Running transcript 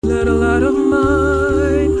little light of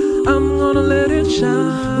mine, I'm gonna let it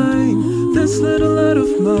shine. This little light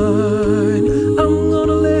of mine, I'm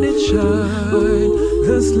gonna let it shine.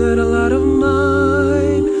 This little light of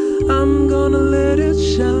mine, I'm gonna let it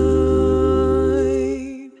shine.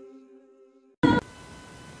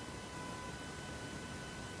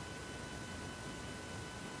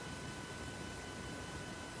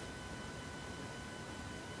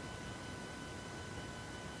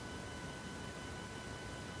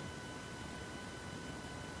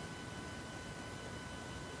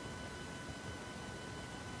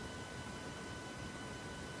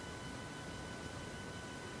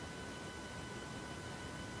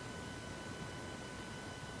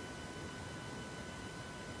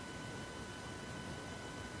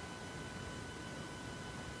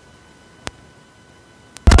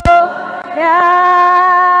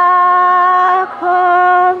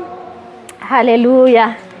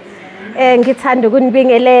 Hallelujah. Ngithanda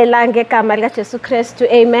ukunibingelela ngegama lika Jesu Kristu.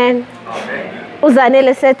 Amen.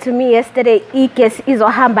 Uzanele said to me yesterday, igesi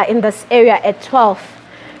izohamba in this area at 12.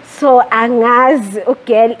 So angazi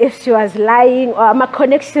girl if she was lying or ama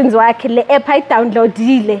connections wakhe le app I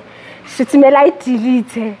downloadile. Shithi mele I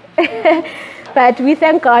delete. But we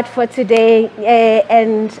thank God for today,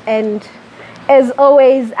 and as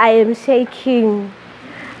always I am shaking.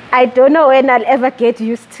 I don't know when I'll ever get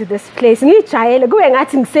used to this place. Ngijayele kube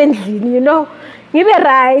ngathi ngisendlini, you know. Ngibe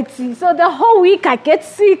right. So the whole week I get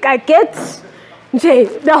sick,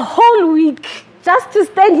 the whole week just to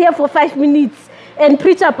stand here for 5 minutes and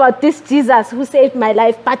preach about this Jesus who saved my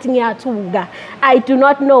life. I do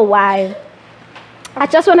not know why. I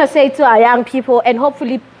just want to say to our young people, and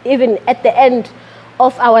hopefully even at the end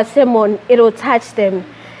of our sermon, it will touch them.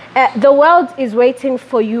 The world is waiting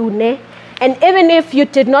for you, ne? And even if you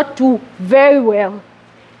did not do very well,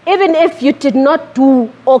 even if you did not do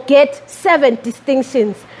or get 7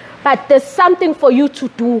 distinctions, but there's something for you to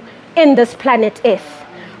do in this planet Earth.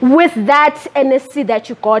 With that NSC that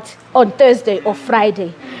you got on Thursday or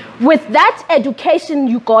Friday, with that education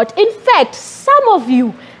you got, in fact, some of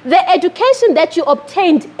you, the education that you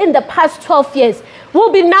obtained in the past 12 years will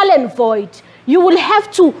be null and void. You will have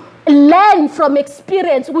to learn from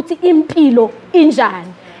experience with the impilo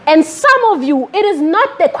injan. And some of you, it is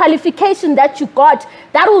not the qualification that you got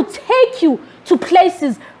that will take you to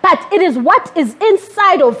places, but it is what is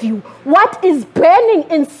inside of you, what is burning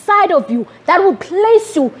inside of you that will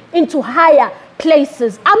place you into higher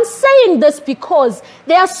places. I'm saying this because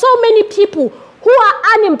there are so many people who are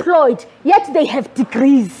unemployed, yet they have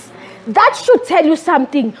degrees. That should tell you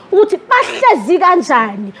something. Why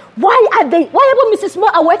are Mrs.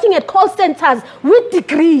 Moore are working at call centers with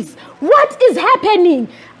degrees? What is happening?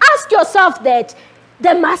 Ask yourself that.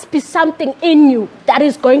 There must be something in you that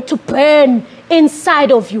is going to burn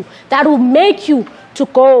inside of you that will make you to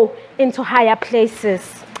go into higher places.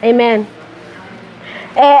 Amen.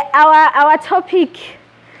 Our topic,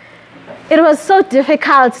 it was so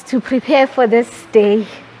difficult to prepare for this day.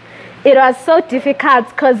 It was so difficult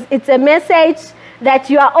because it's a message that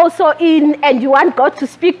you are also in and you want God to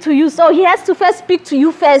speak to you. So he has to first speak to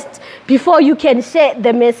you first before you can share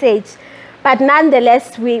the message. But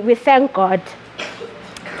nonetheless, we thank God.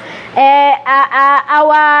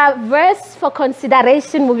 Our verse for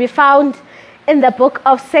consideration will be found in the book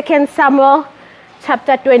of 2 Samuel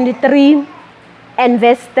chapter 23 and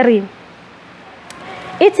verse 3.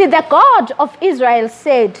 It is the God of Israel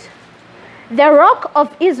said, "The rock of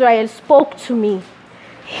Israel spoke to me.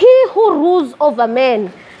 He who rules over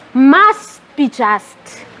men must be just,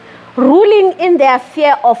 ruling in their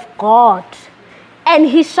fear of God. And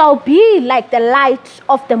he shall be like the light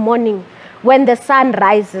of the morning when the sun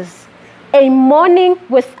rises, a morning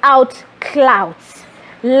without clouds,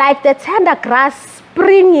 like the tender grass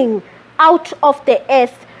springing out of the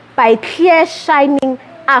earth by clear shining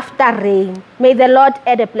after rain." May the Lord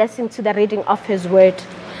add a blessing to the reading of his word.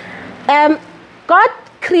 God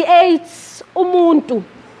creates umuntu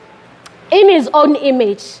in his own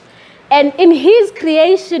image. And in his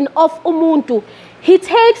creation of umuntu, he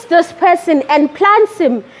takes this person and plants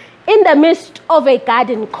him in the midst of a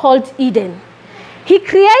garden called Eden. He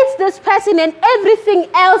creates this person and everything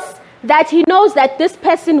else that he knows that this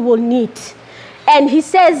person will need. And he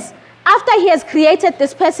says, after he has created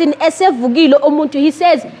this person, he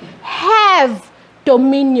says, "Have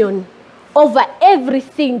dominion over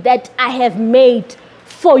everything that I have made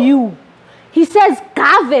for you." He says,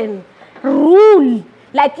 govern, rule,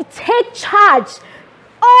 like take charge,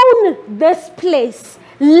 own this place,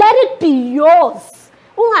 let it be yours.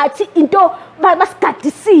 But he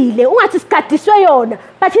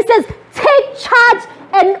says, take charge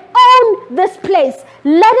and own this place.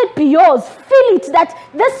 Let it be yours. Feel it that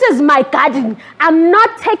this is my garden. I'm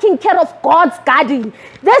not taking care of God's garden.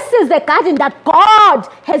 This is the garden that God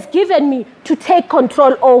has given me to take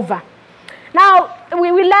control over. Now,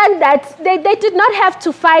 we learned that they did not have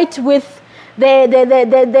to fight with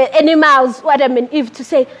the animals, Adam and Eve, to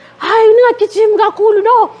say, no,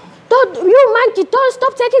 you monkey, don't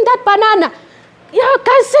stop taking that banana. Yeah,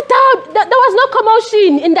 guys, sit down. There was no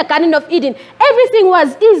commotion in the Garden of Eden. Everything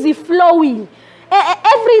was easy flowing.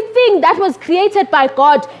 Everything that was created by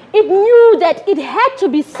God, it knew that it had to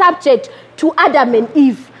be subject to Adam and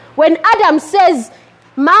Eve. When Adam says,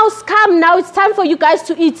 mouse, come, now it's time for you guys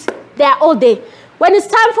to eat, they are all there. When it's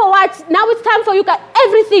time for what? Now it's time for you guys.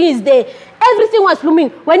 Everything is there. Everything was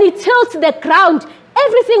blooming. When he tilts the ground,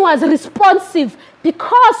 everything was responsive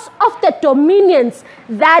because of the dominions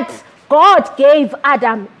that God gave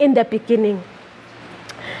Adam in the beginning.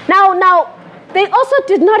 Now, they also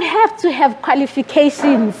did not have to have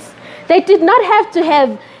qualifications. They did not have to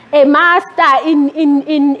have a master in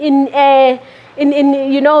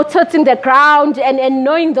tilting the ground and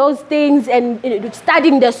knowing those things and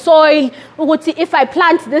studying the soil. If I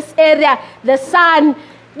plant this area, the sun.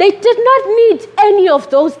 They did not need any of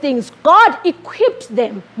those things. God equipped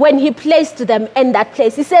them when he placed them in that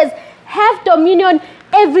place. He says, have dominion,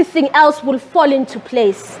 everything else will fall into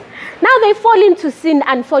place. Now they fall into sin,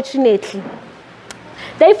 unfortunately.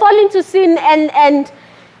 They fall into sin and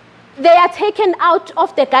they are taken out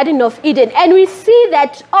of the Garden of Eden. And we see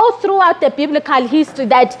that all throughout the biblical history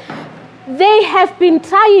that they have been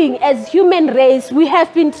trying, as human race, we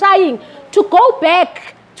have been trying to go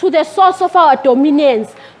back to the source of our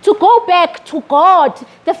dominions, to go back to God,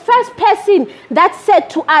 the first person that said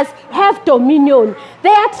to us, have dominion. They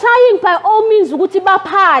are trying by all means, but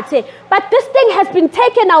this thing has been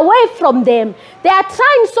taken away from them. They are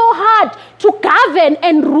trying so hard to govern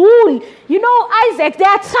and rule. Isaac, they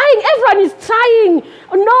are trying, everyone is trying.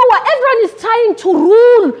 Noah, everyone is trying to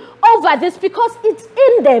rule over this because it's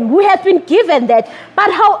in them. We have been given that.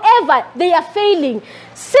 But however, they are failing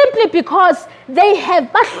simply because they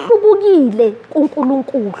have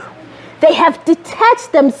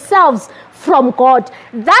detached themselves from God.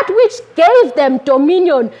 That which gave them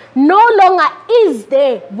dominion no longer is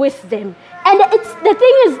there with them. And the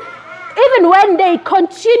thing is, even when they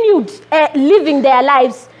continued living their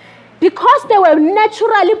lives, because they were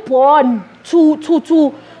naturally born to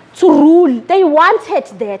rule, they wanted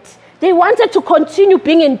that. They wanted to continue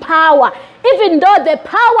being in power, even though the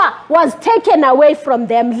power was taken away from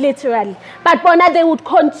them, literally. But they would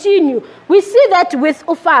continue. We see that with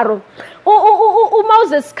Pharaoh.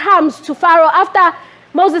 Moses comes to Pharaoh after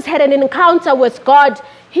Moses had an encounter with God.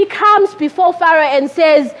 He comes before Pharaoh and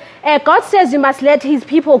says, God says you must let his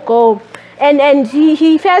people go. And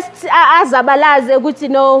he first asks Abalaze,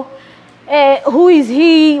 who is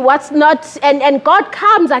he, what's not. And God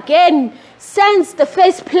comes again, sends the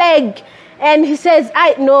first plague, and he says,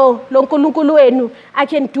 I know, I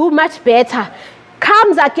can do much better.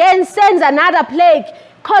 Comes again, sends another plague,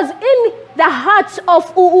 because in the heart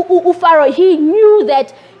of Pharaoh, he knew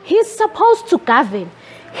that he's supposed to govern.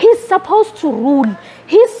 He's supposed to rule.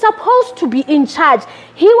 He's supposed to be in charge.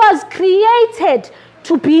 He was created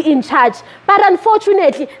to be in charge. But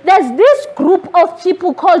unfortunately, there's this group of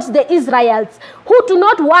people called the Israelites who do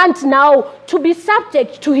not want now to be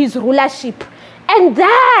subject to his rulership. And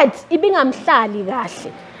that, it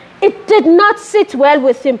did not sit well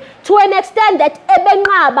with him to an extent that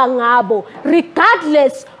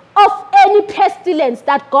regardless of any pestilence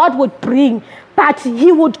that God would bring, but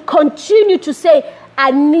he would continue to say,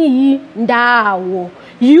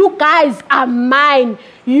 you guys are mine.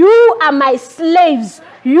 You are my slaves.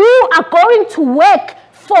 You are going to work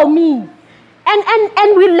for me.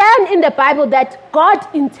 And we learn in the Bible that God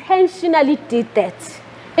intentionally did that.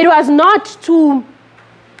 It was not to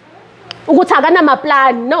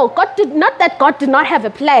plan. No, God did not that God did not have a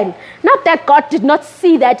plan. Not that God did not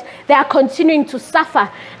see that they are continuing to suffer.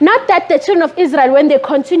 Not that the children of Israel, when they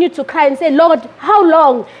continue to cry and say, Lord, how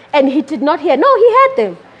long? And he did not hear. No, he heard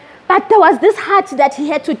them. But there was this heart that he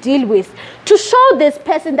had to deal with to show this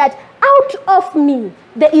person that out of me,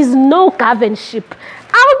 there is no governorship.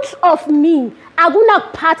 Out of me,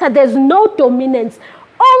 there's no dominance.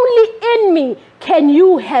 Only in me can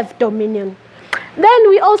you have dominion. Then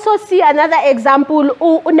we also see another example,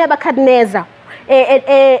 Nebuchadnezzar,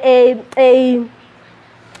 a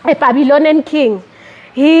Babylonian king.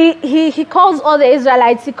 He calls all the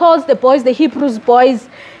Israelites, he calls the boys, the Hebrews boys,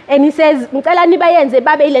 and he says, as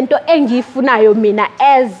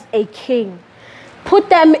a king. Put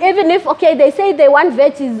them, even if, okay, they say they want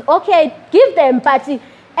virtues, okay, give them, but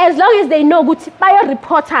as long as they know ukuthi bayo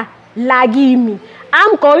reporter la kimi,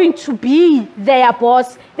 I'm going to be their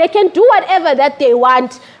boss. They can do whatever that they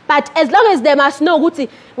want, but as long as they must know ukuthi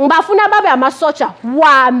ngibafuna babe amasotsha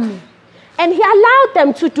wami. And he allowed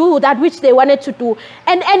them to do that which they wanted to do.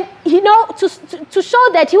 And you know, to show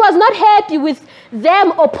that he was not happy with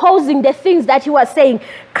them opposing the things that he was saying.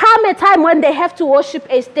 Come a time when they have to worship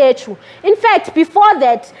a statue. In fact, before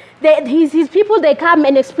that, his people, they come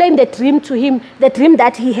and explain the dream to him, the dream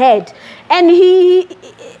that he had. And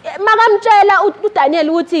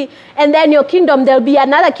and then your kingdom, there'll be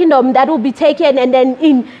another kingdom that will be taken and then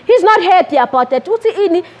in. He's not happy about that.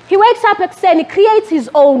 He wakes up and he creates his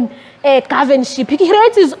own governorship. He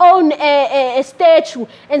creates his own statue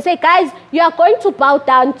and say, guys, you are going to bow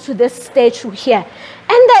down to this statue here.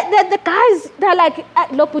 And the guys, they're like,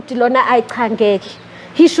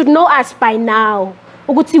 he should know us by now.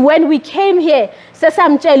 When we came here,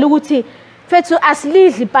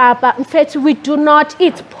 we do not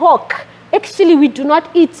eat pork. Actually, we do not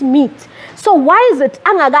eat meat. So why is it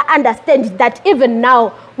Angaga understands that even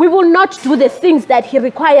now we will not do the things that he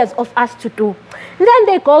requires of us to do? And then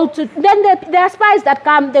they go to, there are spies that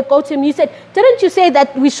come, they go to him. He said, didn't you say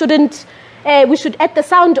that we shouldn't, we should at the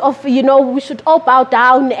sound of, we should all bow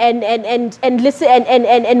down and listen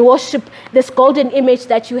and worship this golden image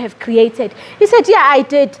that you have created? He said, yeah, I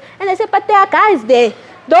did. And I said, but there are guys there,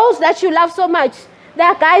 those that you love so much. There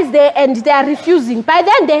are guys there and they are refusing. By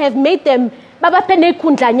then they have made them Baba Pene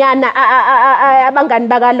Kundlanyana Bangan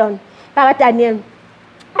Bagalon Bagatanian.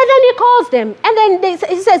 And then he calls them and then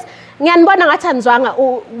he says,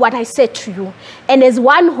 what I said to you. And as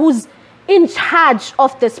one who's in charge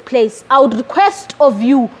of this place, I would request of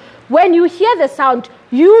you, when you hear the sound,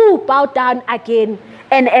 you bow down again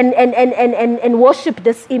and worship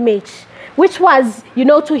this image. Which was,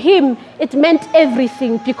 to him, it meant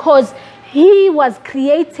everything because he was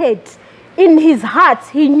created in his heart.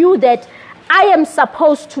 He knew that I am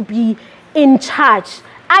supposed to be in charge.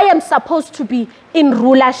 I am supposed to be in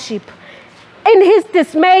rulership. In his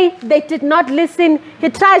dismay, they did not listen. He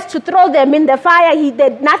tries to throw them in the fire.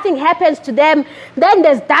 Nothing happens to them. Then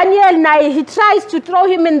there's Daniel. He tries to throw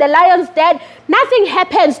him in the lion's den. Nothing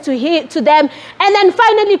happens to them. And then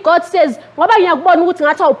finally God says, I'm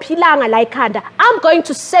going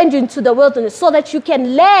to send you into the wilderness so that you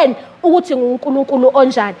can learn. God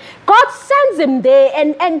sends him there.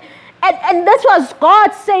 And that was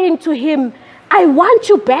God saying to him, I want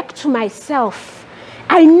you back to myself.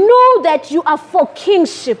 I know that you are for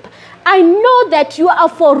kingship. I know that you are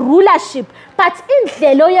for rulership. But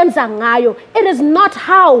it is not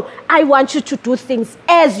how I want you to do things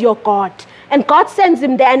as your God. And God sends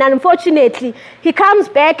him there. And unfortunately, he comes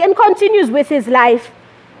back and continues with his life.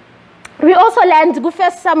 We also learned 1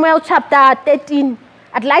 Samuel chapter 13.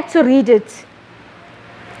 I'd like to read it.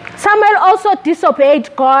 Samuel also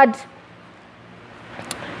disobeyed God.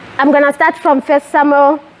 I'm going to start from 1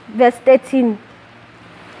 Samuel verse 13.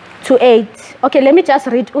 To 8. Okay, let me just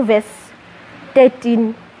read verse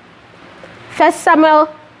 13. 1 Samuel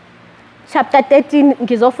chapter 13,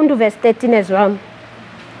 to verse 13 as well.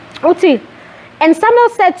 And Samuel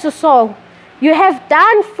said to Saul, you have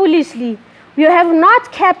done foolishly. You have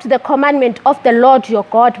not kept the commandment of the Lord your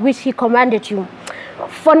God, which he commanded you.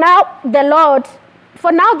 For now the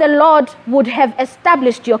Lord would have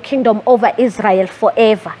established your kingdom over Israel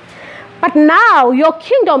forever. But now your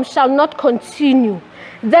kingdom shall not continue.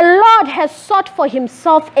 The Lord has sought for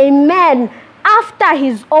himself a man after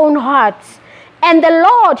his own heart, and the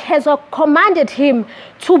Lord has commanded him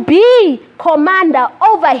to be commander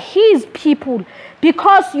over his people,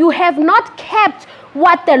 because you have not kept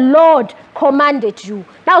what the Lord commanded you.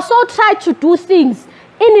 Now Saul tried to do things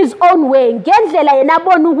in his own way. Let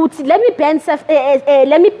me ban,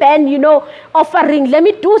 offering. Let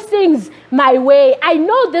me do things my way. I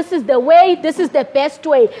know this is the way. This is the best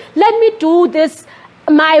way. Let me do this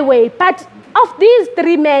my way. But of these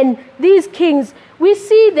three men, these kings, we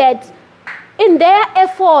see that in their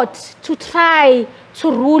effort to try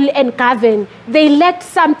to rule and govern, they lacked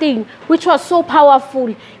something which was so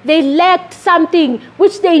powerful. They lacked something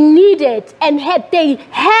which they needed, and they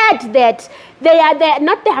had that. They are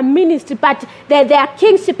not their ministry, but their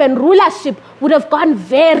kingship and rulership would have gone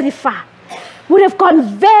very far.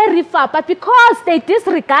 But because they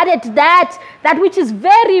disregarded that which is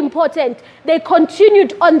very important, they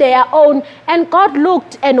continued on their own. And God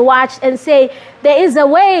looked and watched and said, there is a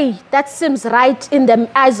way that seems right in the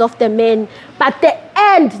eyes of the men, but the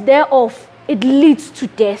end thereof, it leads to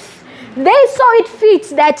death. They saw it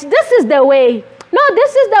fit that this is the way. No,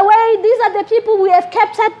 this is the way. These are the people, we have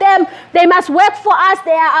captured them. They must work for us.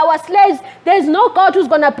 They are our slaves. There's no God who's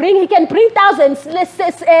going to bring. He can bring thousands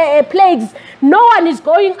plagues. No one is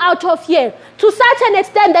going out of here. To such an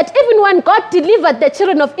extent that even when God delivered the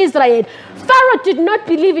children of Israel, Pharaoh did not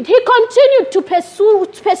believe it. He continued to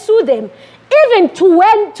pursue them. Even to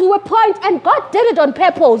a point, and God did it on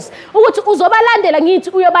purpose. Uzobalandela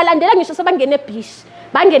ngithi uyobalandela ngisho sebangene eBhishi.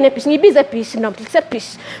 Bangene eBhishi, ngibize eBhishi now,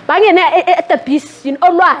 eBhishi. Bangene at the Bhishi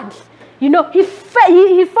olwandle. You know, he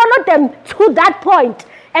followed them to that point.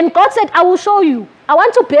 And God said, I will show you. I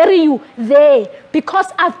want to bury you there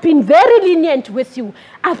because I've been very lenient with you.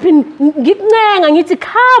 I've been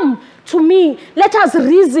come to me. Let us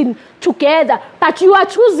reason together. But you are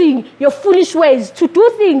choosing your foolish ways to do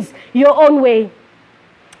things your own way.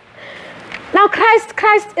 Now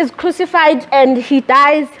Christ is crucified and he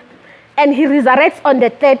dies and he resurrects on the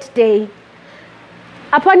third day.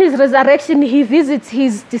 Upon his resurrection, he visits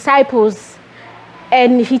his disciples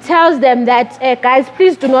and he tells them that, guys,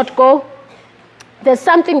 please do not go. There's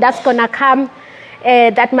something that's going to come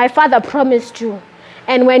that my Father promised you.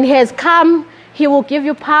 And when he has come, he will give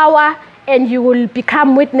you power and you will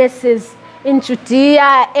become witnesses in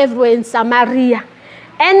Judea, everywhere in Samaria.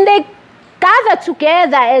 And they gather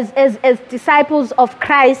together as disciples of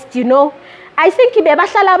Christ, you know. I think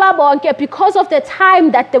because of the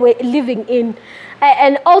time that they were living in.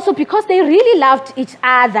 And also because they really loved each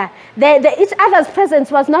other. Each other's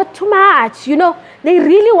presence was not too much, you know. They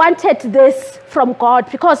really wanted this from God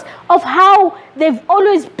because of how they've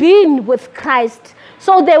always been with Christ.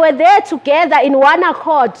 So they were there together in one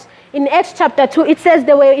accord. In Acts chapter 2, it says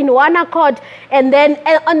they were in one accord. And then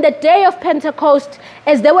on the day of Pentecost,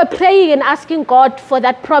 as they were praying and asking God for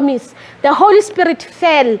that promise, the Holy Spirit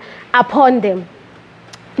fell upon them.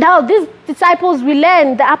 Now, these disciples, we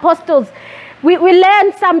learn, the apostles, we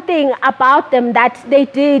learn something about them that they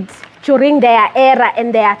did during their era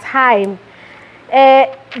and their time.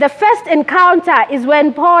 The first encounter is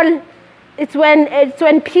when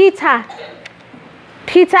Peter,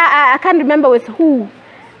 I can't remember with who,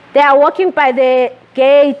 they are walking by the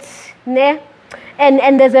gate,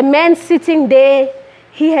 and there's a man sitting there.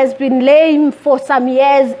 He has been lame for some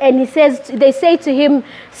years, and they say to him,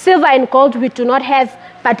 silver and gold we do not have,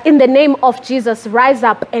 but in the name of Jesus, rise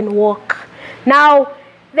up and walk. Now,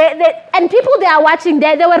 and people they are watching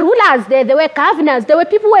there, there were rulers there, there were governors, there were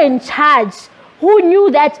people who were in charge, who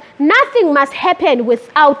knew that nothing must happen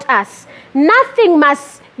without us. Nothing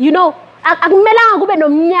must, you know,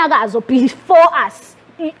 before us.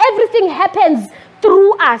 Everything happens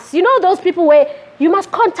through us. You know those people where you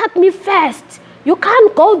must contact me first. You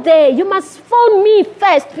can't go there. You must phone me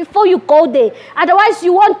first before you go there. Otherwise,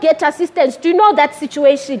 you won't get assistance. Do you know that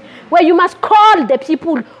situation where you must call the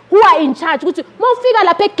people who are in charge? Mofika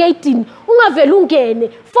lapha egate ungavela ungene.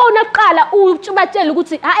 Phone aqala ubatshela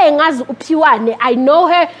ukuthi hayi ngazi uphiwane. I know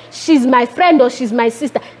her. She's my friend or she's my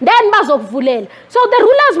sister. Then bazokuvulela. So the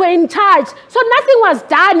rulers were in charge. So nothing was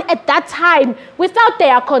done at that time without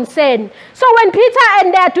their consent. So when Peter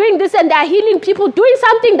and they are doing this and they are healing people, doing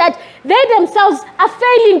something that they themselves are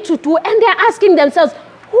failing to do, and they are asking themselves,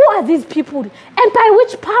 who are these people? And by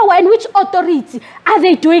which power and which authority are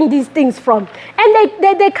they doing these things from? And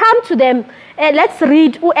they come to them. Let's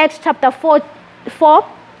read Acts chapter 4.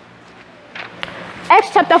 Acts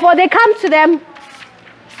chapter 4, they come to them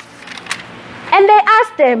and they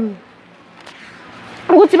ask them,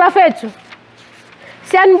 you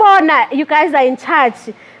guys are in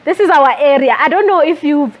charge. This is our area. I don't know if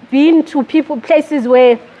you've been to places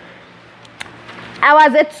where I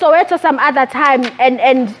was at Soweto some other time,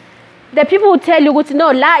 and the people will tell you,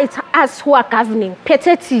 no, la, it's us who are governing.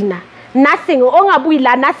 Petetina. Nothing.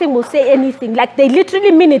 Nothing will say anything. Like they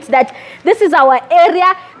literally mean it, that this is our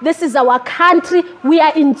area, this is our country, we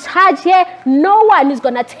are in charge here. No one is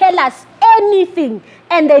going to tell us anything.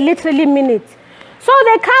 And they literally mean it. So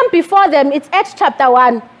they come before them. It's Acts chapter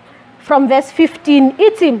 1 from verse 15.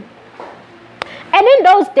 Eating. And in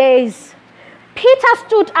those days, Peter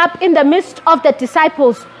stood up in the midst of the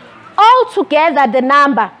disciples, all together the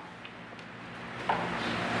number.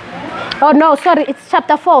 Oh no, sorry, it's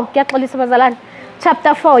chapter 4. Chapter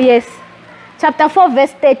 4, yes. Chapter 4,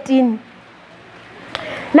 verse 13.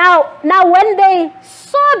 Now when they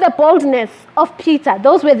saw the boldness of Peter,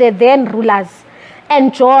 those were the then rulers,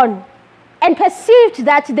 and John, and perceived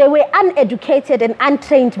that they were uneducated and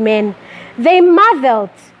untrained men, they marveled.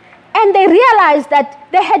 And they realized that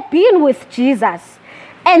they had been with Jesus.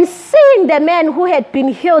 And seeing the man who had been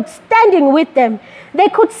healed standing with them, they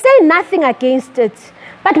could say nothing against it.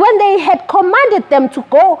 But when they had commanded them to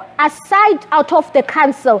go aside out of the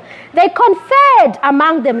council, they conferred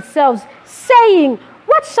among themselves, saying,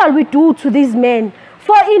 "What shall we do to these men?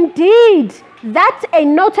 For indeed, that a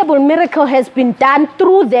notable miracle has been done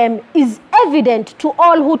through them is evident to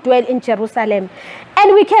all who dwell in Jerusalem.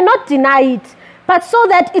 And we cannot deny it. But so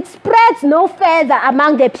that it spreads no further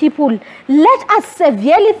among the people, let us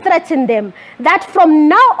severely threaten them that from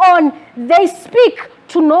now on they speak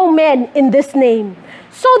to no man in this name."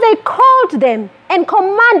 So they called them and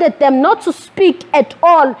commanded them not to speak at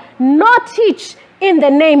all, nor teach in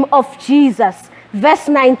the name of Jesus. Verse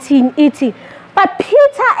 19, 80. But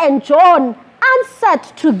Peter and John answered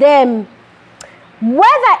to them,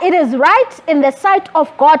 "Whether it is right in the sight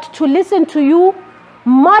of God to listen to you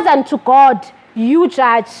more than to God, you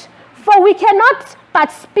judge. For we cannot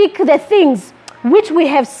but speak the things which we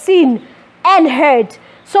have seen and heard."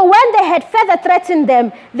 So when they had further threatened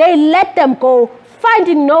them, they let them go,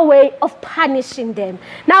 finding no way of punishing them.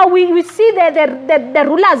 Now we see the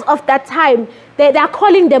rulers of that time, they are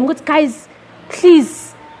calling them, "Good guys,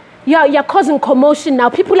 please, you're causing commotion now.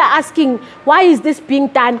 People are asking, why is this being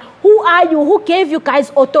done? Who are you? Who gave you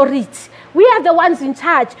guys authority? We are the ones in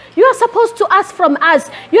charge. You are supposed to ask from us.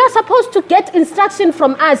 You are supposed to get instruction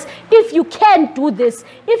from us. If you can do this,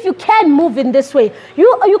 if you can move in this way,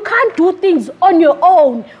 you can't do things on your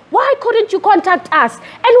own. Why couldn't you contact us?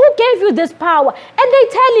 And who gave you this power?" And they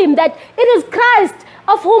tell him that it is Christ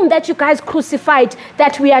of whom that you guys crucified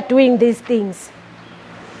that we are doing these things.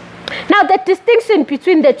 Now, the distinction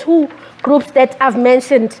between the two groups that I've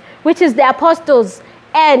mentioned, which is the apostles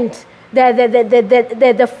and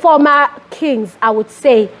the former kings, I would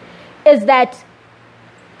say, is that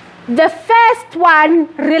the first one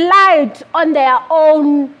relied on their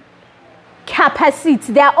own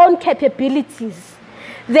capacity, their own capabilities.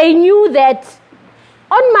 They knew that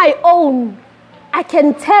on my own, I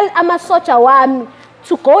can tell Amasocha Wami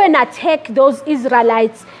to go and attack those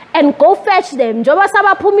Israelites and go fetch them. Joba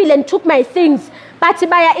Sabapumil and took my things, but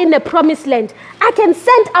Baya in the promised land. I can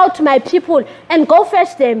send out my people and go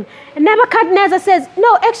fetch them. And Nebuchadnezzar says,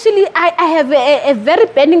 "No, actually, I have a very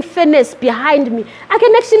burning furnace behind me. I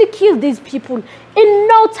can actually kill these people. In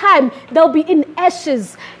no time, they'll be in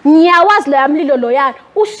ashes. You're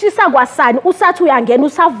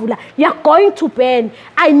going to burn.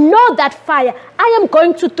 I know that fire. I am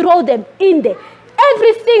going to throw them in there."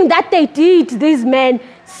 Everything that they did, these men,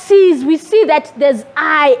 we see that there's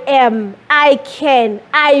I am, I can,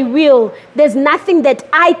 I will. There's nothing that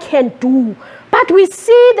I can do. But we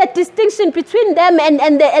see the distinction between them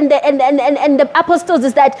and the apostles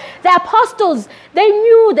is that the apostles, they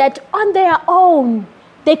knew that on their own,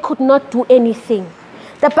 they could not do anything.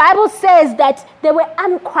 The Bible says that they were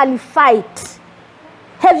unqualified.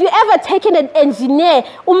 Have you ever taken an engineer,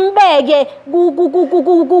 umbege,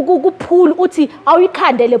 pool, uti,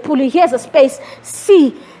 awikhandele pool, here's a space,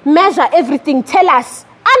 see, measure everything, tell us,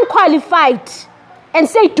 unqualified, and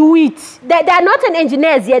say do it. They are not an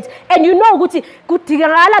engineers yet, and you know,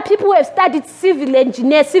 people who have studied civil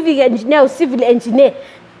engineer,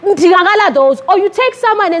 those, or you take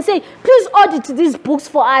someone and say, "Please audit these books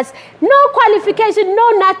for us." No qualification, no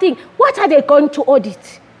nothing. What are they going to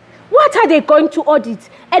audit? What are they going to audit?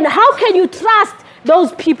 And how can you trust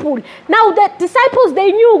those people? Now, the disciples,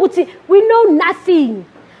 they knew, we know nothing.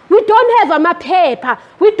 We don't have a paper.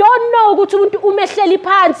 We don't know,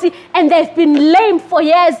 and they've been lame for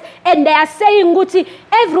years, and they are saying,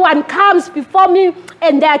 everyone comes before me,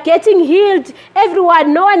 and they are getting healed.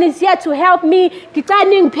 Everyone, no one is here to help me.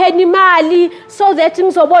 So that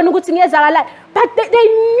things are but they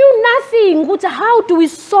knew nothing. How do we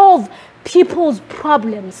solve people's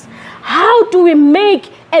problems? How do we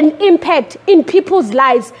make an impact in people's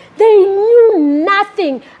lives? They knew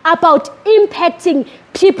nothing about impacting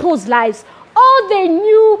people's lives. All they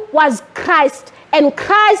knew was Christ, and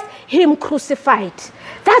Christ, Him crucified.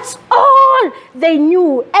 That's all they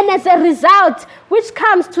knew. And as a result, which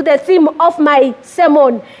comes to the theme of my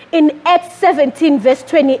sermon in Acts 17 verse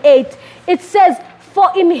 28, it says,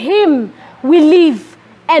 "For in Him we live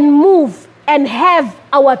and move and have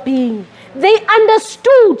our being." They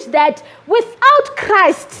understood that without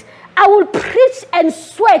Christ, I will preach and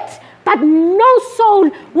sweat, but no soul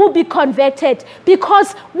will be converted,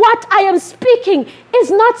 because what I am speaking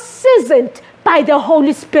is not seasoned by the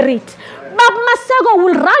Holy Spirit. Bab Masego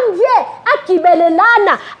will run here,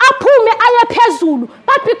 akibelelana, apume ayaphezulu,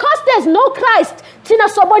 but because there's no Christ, tina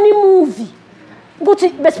soboni movie.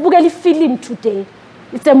 Besibukeli film today.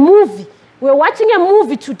 It's a movie. We're watching a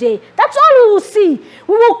movie today. That's all we will see.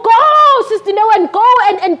 We will go, Sister Noah, and go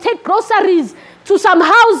and take groceries to some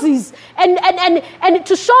houses and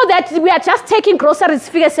to show that we are just taking groceries.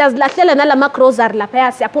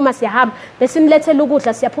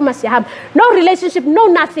 No relationship, no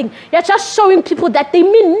nothing. You're just showing people that they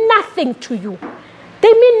mean nothing to you.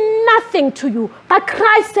 They mean nothing to you. But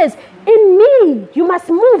Christ says, in me, you must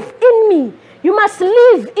move in me. You must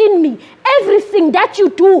live in me. Everything that you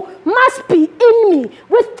do must be in me.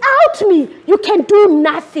 Without me, you can do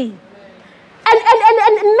nothing. And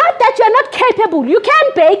not that you're not capable. You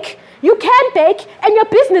can bake, and your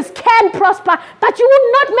business can prosper, but you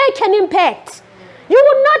will not make an impact. You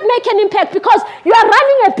will not make an impact because you are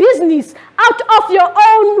running a business out of your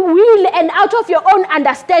own will and out of your own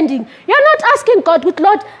understanding. You're not asking God, with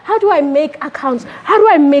Lord, how do I make accounts? How do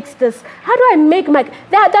I make this? How do I make my...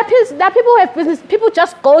 There are people who have business. People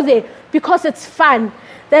just go there because it's fun.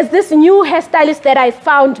 There's this new hairstylist that I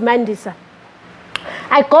found, Mandisa.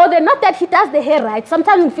 I go there, not that he does the hair right.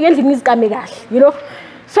 Sometimes he needs you know.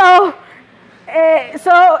 So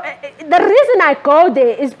the reason I go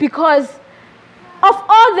there is because of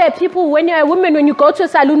all the people, when you're a woman, when you go to a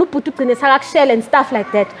salon, you put shell and stuff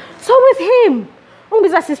like that. So with him,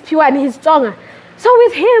 is pure and he's stronger. So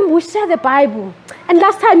with him, we share the Bible. And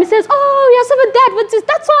last time he says, oh, you're seven dad,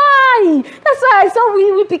 that's why. So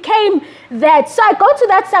we became that. So I go to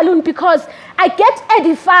that salon because I get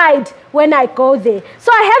edified when I go there.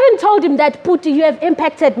 So I haven't told him that, Puti, you have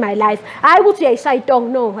impacted my life. I would say, I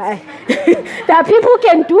don't know. That people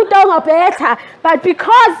can do better, but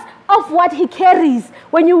because of what he carries,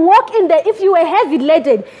 when you walk in there, if you are heavy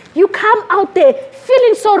laden, you come out there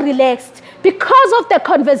feeling so relaxed because of the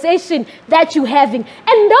conversation that you're having.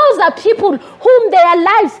 And those are people whom their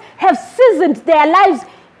lives have seasoned their lives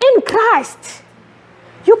in Christ.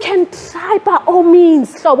 You can try by all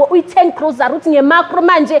means. So we 10 closer, you're macro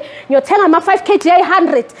manje, you're telling 5 kg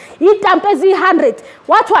 100, you dump 100.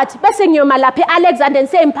 What? Besing your malape Alexander and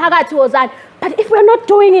saying Pagati was that. But if we're not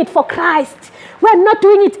doing it for Christ, we're not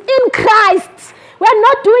doing it in Christ, we're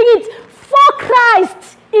not doing it for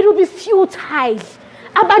Christ, it will be futile.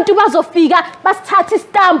 Abantu bazofika basithatha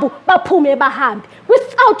istambu baphume bahambe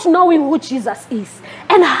without knowing who Jesus is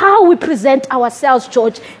and how we present ourselves,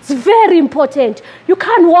 George. It's very important. You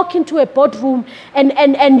can't walk into a boardroom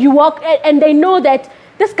and you walk and they know that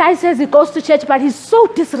this guy says he goes to church, but he's so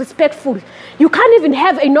disrespectful. You can't even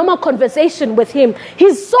have a normal conversation with him.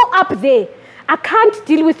 He's so up there. I can't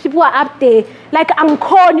deal with people who are up there like I'm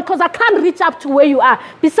corny because I can't reach up to where you are.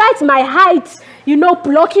 Besides my height,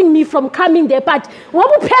 blocking me from coming there. But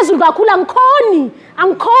I'm corny.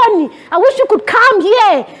 I wish you could come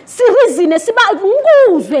here.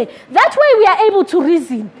 That way we are able to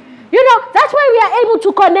reason. That's why we are able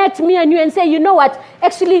to connect me and you and say, you know what?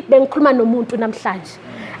 Actually,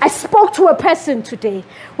 I spoke to a person today.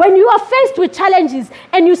 When you are faced with challenges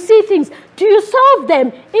and you see things, do you solve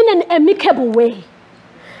them in an amicable way?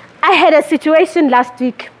 I had a situation last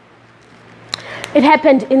week. It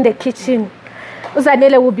happened in the kitchen.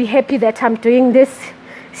 Uzanele will be happy that I'm doing this.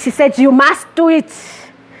 She said, you must do it.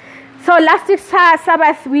 So last week's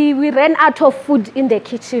Sabbath, we ran out of food in the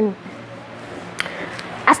kitchen.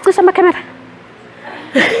 We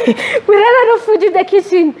ran out of food in the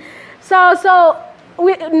kitchen. So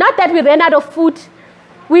not that we ran out of food.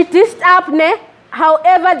 We dished up,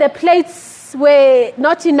 however, the plates were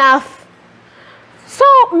not enough. So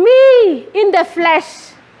me, in the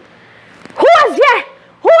flesh, who was here?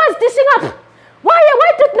 Who was dishing up? Why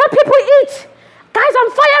did not people eat? Guys, I'm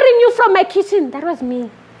firing you from my kitchen. That was me.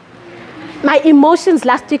 My emotions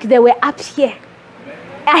last week, they were up here.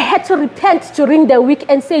 I had to repent during the week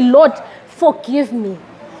and say, Lord, forgive me.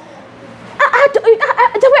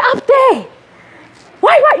 They were up there.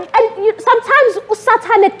 Why? And sometimes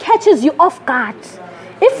Satan catches you off guard.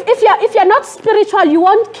 If you're not spiritual, you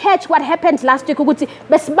won't catch what happened last week.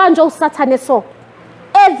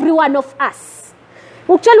 Every one of us.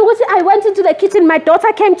 I went into the kitchen, my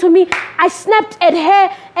daughter came to me, I snapped at her,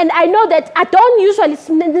 and I know that I don't usually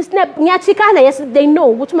snap. Yes, they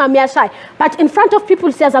know, but in front of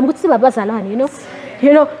people, says, I'm so I was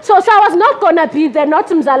not going to be the not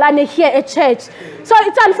Mzalane here at church. So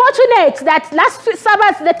it's unfortunate that last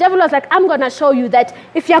Sabbath, the devil was like, I'm going to show you that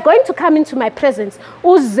if you're going to come into my presence, I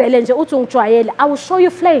will show you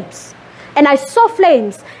flames. And I saw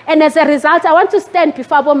flames. And as a result, I want to stand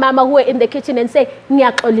before Mama who were in the kitchen and say,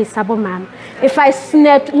 if I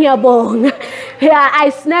snapped, I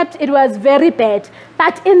snapped, it was very bad.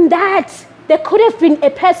 But in that, there could have been a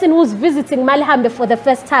person who's visiting Malihambe for the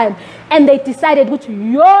first time. And they decided,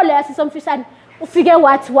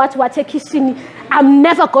 I'm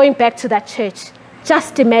never going back to that church.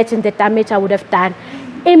 Just imagine the damage I would have done.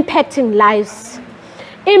 Impacting lives.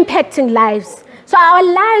 So our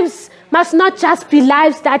lives must not just be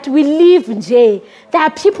lives that we live in jail. There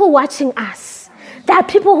are people watching us. There are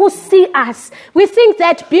people who see us. We think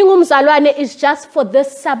that being umzalwane is just for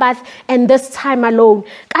this Sabbath and this time alone.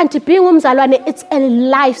 Kanti being umzalwane, it's a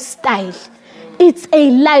lifestyle. It's a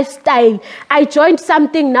lifestyle. I joined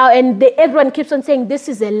something now and everyone keeps on saying, this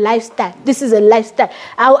is a lifestyle. This is a lifestyle.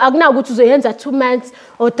 I'm now going to the hands 2 months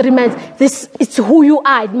or 3 months. It's who you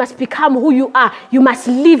are. It must become who you are. You must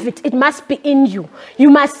live it. It must be in you. You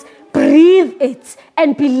must breathe it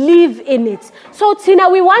and believe in it. So Tina,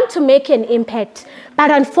 we want to make an impact. But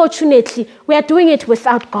unfortunately, we are doing it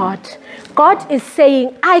without God. God is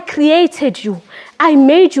saying, I created you. I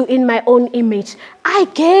made you in my own image. I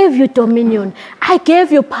gave you dominion. I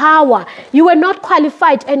gave you power. You were not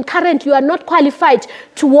qualified, and currently you are not qualified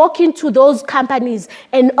to walk into those companies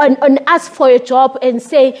and ask for a job and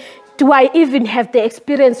say, do I even have the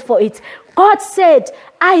experience for it? God said,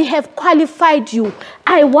 I have qualified you.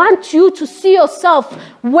 I want you to see yourself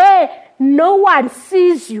where no one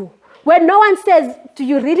sees you. Where no one says, do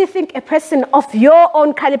you really think a person of your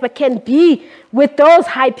own caliber can be with those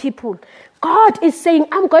high people? God is saying,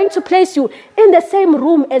 I'm going to place you in the same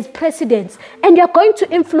room as presidents, and you're going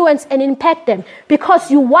to influence and impact them because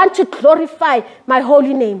you want to glorify my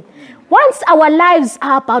holy name. Once our lives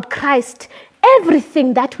are about Christ,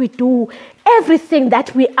 everything that we do, everything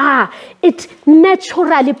that we are, it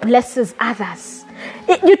naturally blesses others.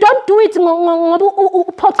 You don't do it.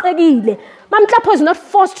 Mamklapo is not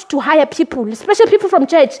forced to hire people, especially people from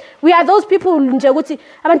church. We are those people you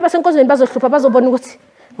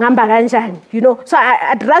know, so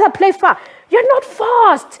I'd rather play far. You're not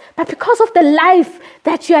forced, but because of the life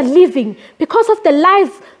that you are living, because of the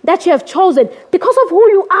life that you have chosen, because of who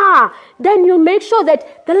you are, then you make sure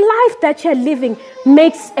that the life that you're living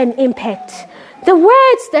makes an impact. The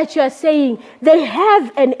words that you are saying, they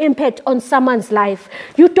have an impact on someone's life.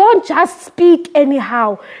 You don't just speak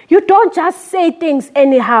anyhow. You don't just say things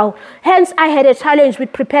anyhow. Hence, I had a challenge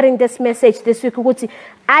with preparing this message this week.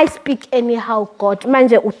 I speak anyhow, God.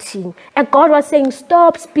 Manje uthini. And God was saying,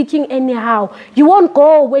 stop speaking anyhow. You won't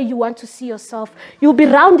go where you want to see yourself. You'll be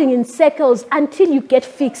rounding in circles until you get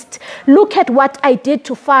fixed. Look at what I did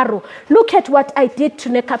to Pharaoh. Look at what I did to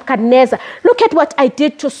Nebuchadnezzar. Look at what I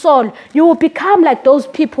did to Saul. You will become like those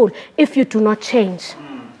people if you do not change.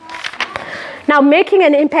 Now, making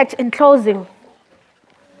an impact in closing.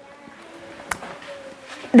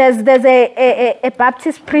 There's a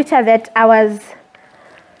Baptist preacher that I was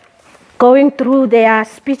going through their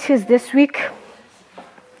speeches this week.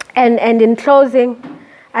 And in closing,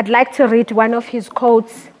 I'd like to read one of his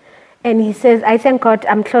quotes. And he says, I thank God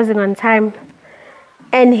I'm closing on time.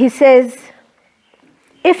 And he says,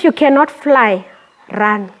 if you cannot fly,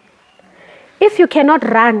 run. If you cannot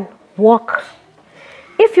run, walk.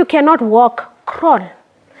 If you cannot walk, crawl.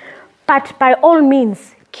 But by all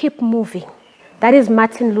means, keep moving. That is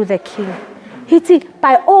Martin Luther King. He said,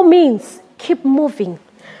 by all means, keep moving.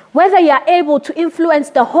 Whether you are able to influence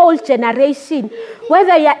the whole generation,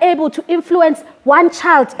 whether you are able to influence one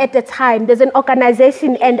child at a time. There's an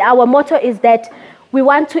organization and our motto is that we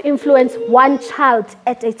want to influence one child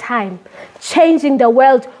at a time, changing the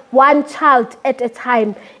world one child at a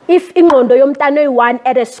time. If ingqondo yomntwana one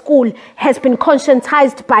at a school has been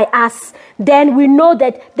conscientized by us, then we know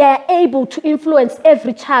that they are able to influence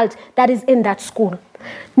every child that is in that school.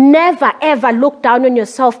 Never ever look down on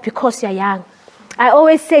yourself because you're young. I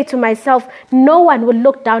always say to myself, no one will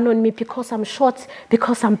look down on me because I'm short,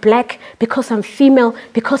 because I'm black, because I'm female,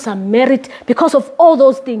 because I'm married, because of all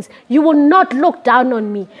those things. You will not look down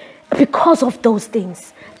on me because of those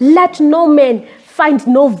things. Let no man find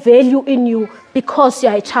no value in you because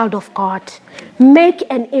you're a child of God. Make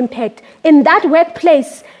an impact. In that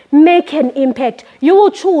workplace, make an impact. You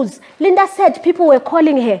will choose. Linda said people were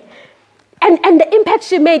calling her. And the impact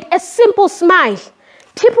she made, a simple smile.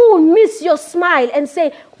 People will miss your smile and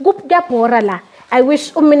say, I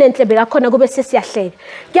wish I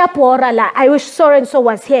wish so-and-so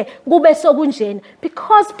was here.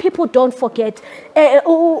 Because people don't forget.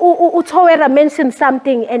 Utowera mentioned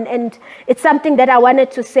something, and it's something that I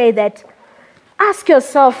wanted to say, that ask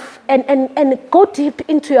yourself and go deep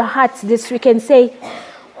into your hearts this week and say,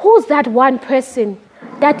 who's that one person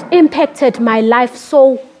that impacted my life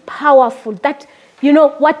so powerful, that, you know,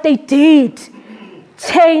 what they did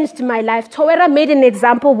changed my life. Towera made an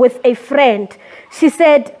example with a friend. She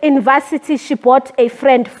said in varsity she bought a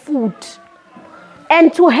friend food.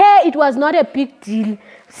 And to her it was not a big deal.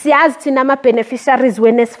 Siyazi thina ama beneficiaries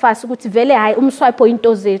weNSFAS ukuthi vele hayi umswipe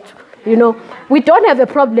into zethu. You know, we don't have a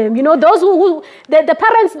problem. You know, those who the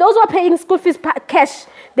parents, those who are paying school fees cash,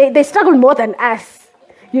 they struggle more than us.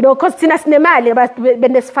 You know, because thina sinemali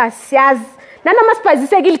beNSFAS siyazi. Nanoma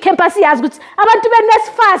sibhazisekile campus yazi ukuthi abantu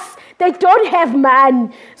beNSFAS they don't have money.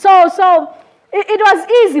 So it was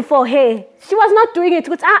easy for her. She was not doing it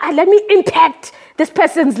with, let me impact this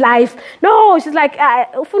person's life. No, she's like,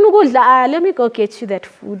 let me go get you that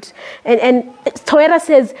food. And Toyota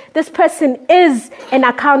says, this person is an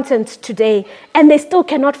accountant today, and they still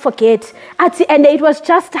cannot forget. And it was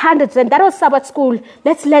just hundreds, and that was Sabbath school.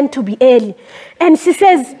 Let's learn to be early. And she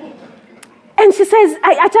says,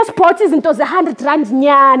 I just bought this into the 100 rand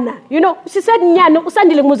nyana. You know, she said nyana,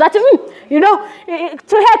 usandile muzati, you know, to her,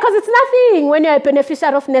 because it's nothing when you're a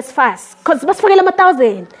beneficiary of NSFAS. Because what's for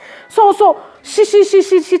 1,000. So she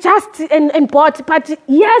just and bought. But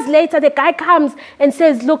years later, the guy comes and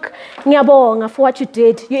says, look, ngiyabonga for what you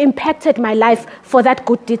did. You impacted my life for that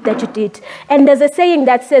good deed that you did. And there's a saying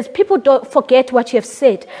that says, people don't forget what you have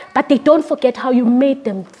said, but they don't forget how you made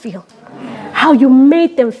them feel. How you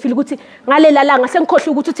made them feel ukuthi ngalela langa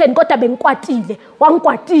sengikhohle ukuthi utheni kodwa bengikwatile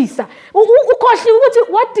wangikwatisa ukhohle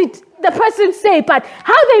ukuthi what did the person say, but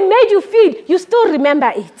how they made you feel, you still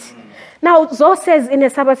remember it. Now Zoe says in a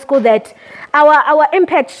Sabbath school that our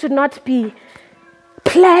impact should not be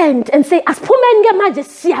planned and say asiphumeni ke manje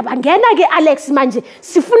siyabangena ke Alex manje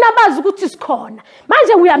sifuna bazi ukuthi sikhona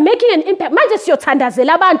manje we are making an impact manje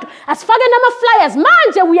siyothandazela abantu asifake nama flyers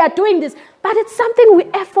manje we are doing this, but it's something we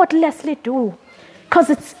effortlessly do because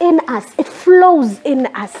it's in us, it flows in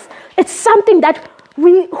us, it's something that who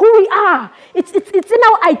we are, it's in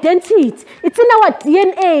our identity, it's in our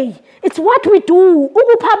DNA. It's what we do.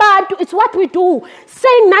 It's what we do.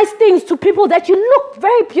 Saying nice things to people that you look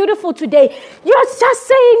very beautiful today. You're just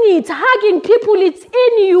saying it, hugging people. It's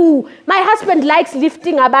in you. My husband likes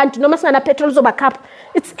lifting abantu. No masana petrol zoba cup.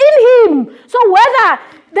 It's in him. So whether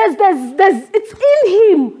it's in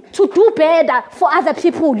him to do better for other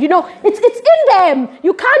people. You know, it's in them.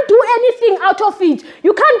 You can't do anything out of it.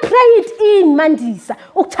 You can't play it in mandisa.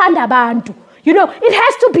 Uktanda abantu. You know, it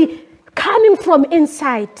has to be coming from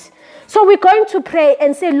inside. So we're going to pray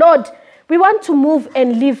and say, Lord, we want to move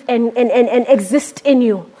and live and exist in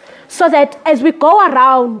you. So that as we go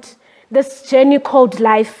around this journey called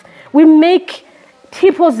life, we make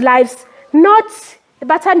people's lives not,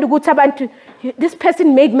 this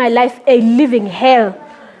person made my life a living hell.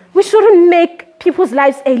 We shouldn't make people's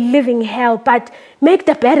lives a living hell, but make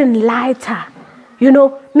the burden lighter. You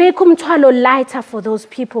know, make umthwalo lighter for those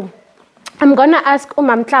people. I'm going to ask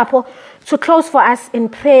Umam Tlapo to close for us in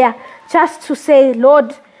prayer, just to say,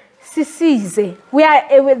 Lord, sisize. We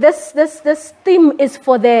are this theme is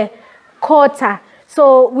for the quarter,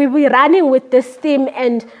 so we will be running with this theme,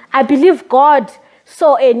 and I believe God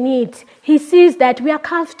saw a need. He sees that we are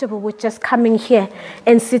comfortable with just coming here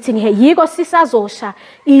and sitting here. Yigo sisazosha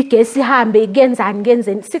igesi hambe igenzani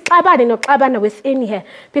ngenzeni sixabane noxabana within here,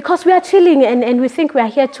 because we are chilling and we think we are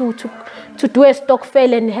here to do a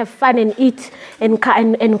stokvel and have fun and eat and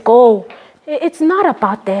go. It's not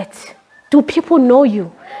about that. Do people know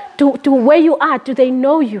you? Do where you are, do they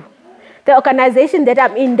know you? The organization that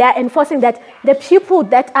I'm in, they're enforcing that the people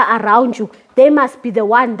that are around you, they must be the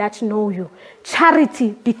one that know you.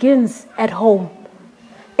 Charity begins at home.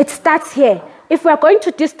 It starts here. If we're going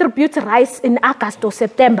to distribute rice in August or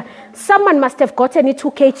September, someone must have gotten it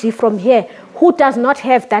 2 kg from here who does not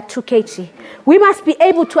have that 2 kg. We must be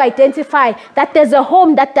able to identify that there's a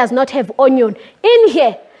home that does not have onion in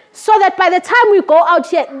here, so that by the time we go out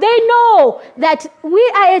here, they know that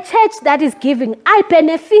we are a church that is giving. I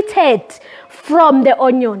benefited from the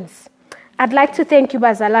onions. I'd like to thank you,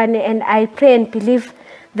 Bazalwane, and I pray and believe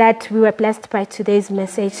that we were blessed by today's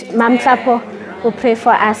message. Mam Tlapo will pray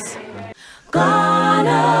for us.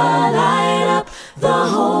 Gonna light up the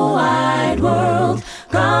whole